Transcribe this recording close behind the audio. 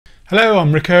Hello,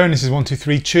 I'm Rico and this is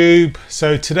 123 Tube.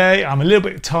 So today I'm a little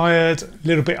bit tired, a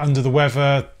little bit under the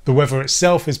weather. The weather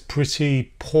itself is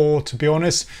pretty poor, to be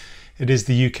honest. It is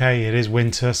the UK, it is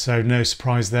winter, so no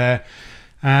surprise there.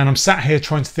 And I'm sat here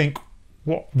trying to think,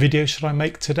 what video should I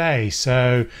make today?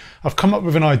 So I've come up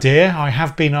with an idea. I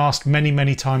have been asked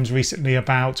many times recently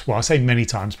about, well, I say many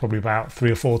times, probably about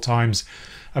 3 or 4 times,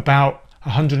 about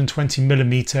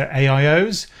 120mm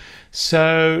AIOs.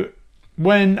 So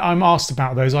when I'm asked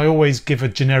about those, I always give a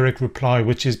generic reply,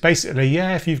 which is basically,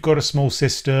 yeah, if you've got a small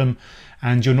system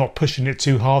and you're not pushing it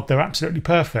too hard, they're absolutely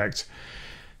perfect.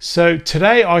 So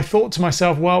today I thought to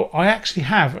myself, well, I actually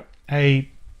have a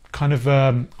kind of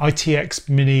ITX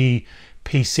mini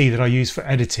PC that I use for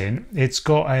editing. It's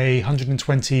got a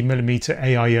 120mm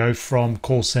AIO from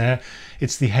Corsair.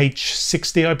 It's the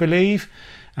H60, I believe.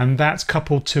 And that's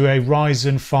coupled to a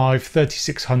Ryzen 5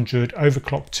 3600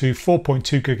 overclocked to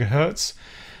 4.2 gigahertz.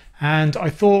 And I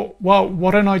thought, well,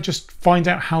 why don't I just find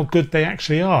out how good they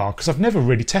actually are? Because I've never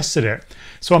really tested it.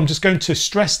 So I'm just going to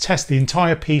stress test the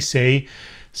entire PC.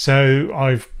 So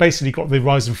I've basically got the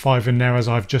Ryzen 5 in there, as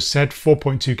I've just said,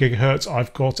 4.2 gigahertz.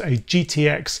 I've got a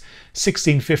GTX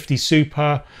 1650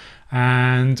 Super,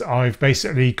 and I've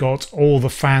basically got all the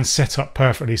fans set up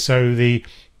perfectly. So the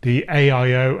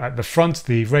AIO at the front,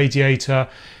 the radiator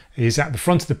is at the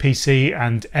front of the PC,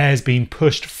 and air's being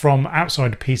pushed from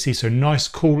outside the PC, so nice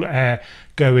cool air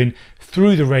going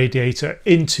through the radiator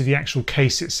into the actual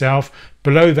case itself.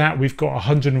 Below that we've got a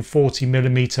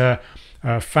 140mm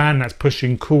fan that's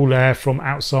pushing cool air from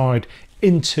outside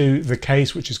into the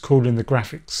case, which is cooling the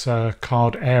graphics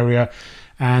card area.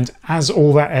 And as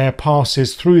all that air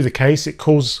passes through the case, it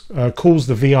cools the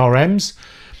VRMs,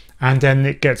 and then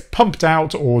it gets pumped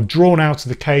out or drawn out of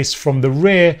the case from the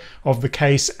rear of the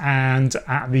case and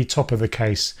at the top of the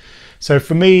case. So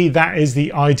for me, that is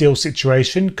the ideal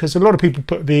situation, because a lot of people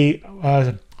put the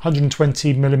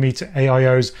 120mm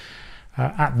AIOs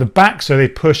at the back, so they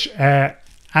push air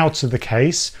out of the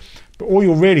case. But all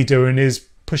you're really doing is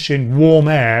pushing warm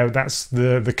air, that's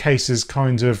the case is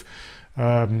kind of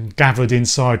gathered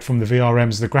inside from the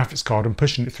VRMs of the graphics card, and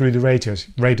pushing it through the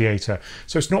radiator.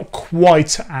 So it's not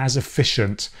quite as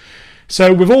efficient.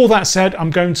 So with all that said,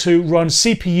 I'm going to run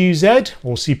CPU-Z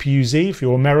or CPU-Z if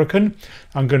you're American.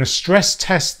 I'm going to stress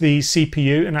test the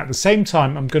CPU, and at the same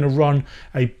time I'm going to run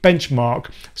a benchmark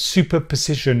super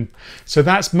precision. So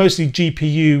that's mostly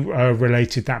GPU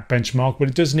related, that benchmark, but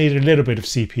it does need a little bit of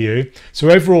CPU.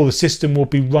 So overall the system will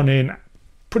be running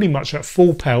pretty much at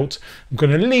full pelt. I'm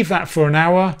going to leave that for an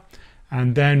hour,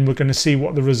 and then we're going to see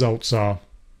what the results are.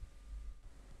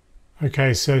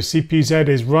 Okay, so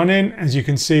CPU-Z is running. As you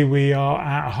can see, we are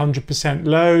at 100%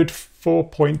 load,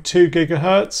 4.2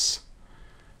 gigahertz.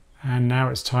 And now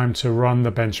it's time to run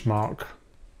the benchmark.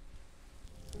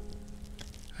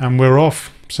 And we're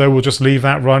off. So we'll just leave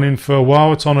that running for a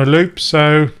while. It's on a loop,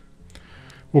 so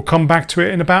we'll come back to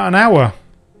it in about an hour.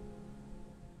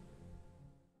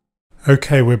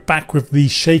 Okay, we're back with the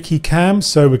shaky cam.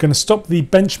 So we're going to stop the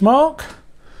benchmark.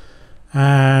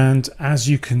 And as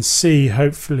you can see,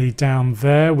 hopefully down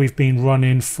there, we've been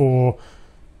running for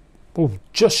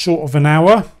just short of an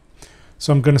hour.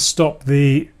 So I'm going to stop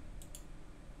the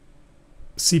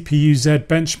CPU-Z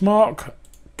benchmark,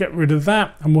 get rid of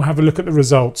that, and we'll have a look at the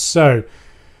results. So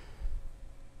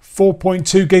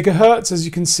 4.2 gigahertz, as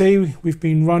you can see, we've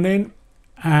been running,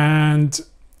 and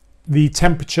the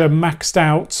temperature maxed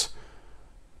out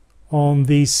on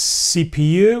the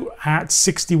CPU at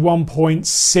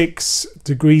 61.6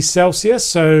 degrees Celsius,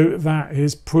 so that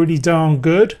is pretty darn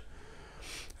good.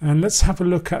 And let's have a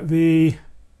look at the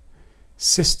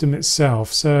system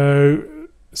itself. So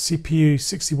CPU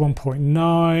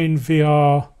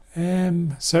 61.9,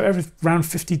 VRM, so around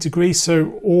 50 degrees,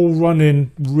 so all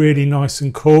running really nice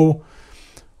and cool.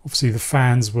 Obviously the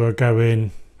fans were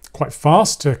going quite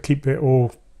fast to keep it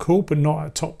all cool, but not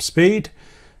at top speed.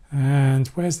 And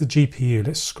where's the GPU?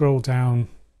 Let's scroll down.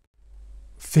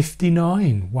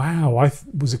 59. Wow, I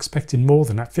was expecting more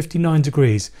than that. 59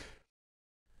 degrees.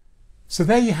 So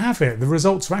there you have it. The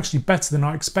results are actually better than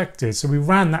I expected. So we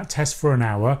ran that test for an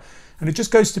hour, and it just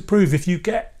goes to prove if you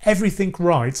get everything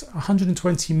right,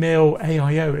 120mm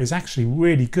AIO is actually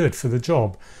really good for the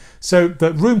job. So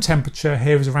the room temperature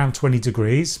here is around 20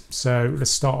 degrees. So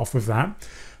let's start off with that.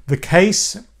 The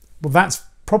case, well, that's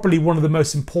probably one of the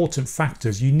most important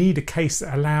factors. You need a case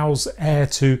that allows air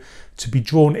to be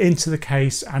drawn into the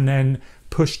case and then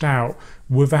pushed out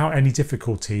without any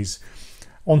difficulties.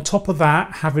 On top of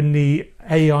that, having the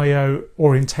AIO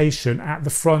orientation at the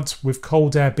front with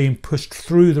cold air being pushed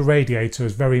through the radiator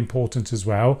is very important as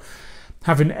well.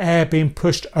 Having air being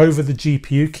pushed over the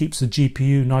GPU keeps the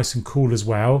GPU nice and cool as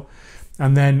well.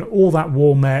 And then all that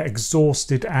warm air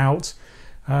exhausted out.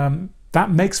 That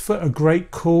makes for a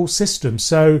great cool system.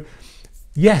 So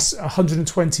yes,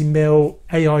 120mm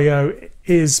AIO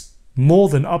is more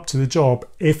than up to the job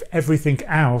if everything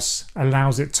else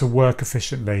allows it to work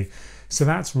efficiently. So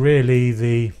that's really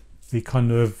the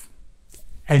kind of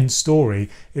end story.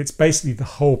 It's basically the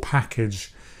whole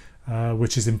package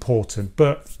which is important.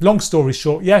 But long story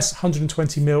short, yes,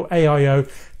 120mm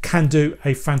AIO can do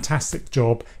a fantastic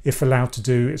job if allowed to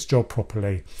do its job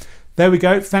properly. There we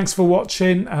go. Thanks for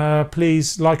watching.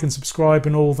 Please like and subscribe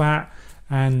and all that.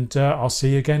 And I'll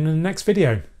see you again in the next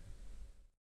video.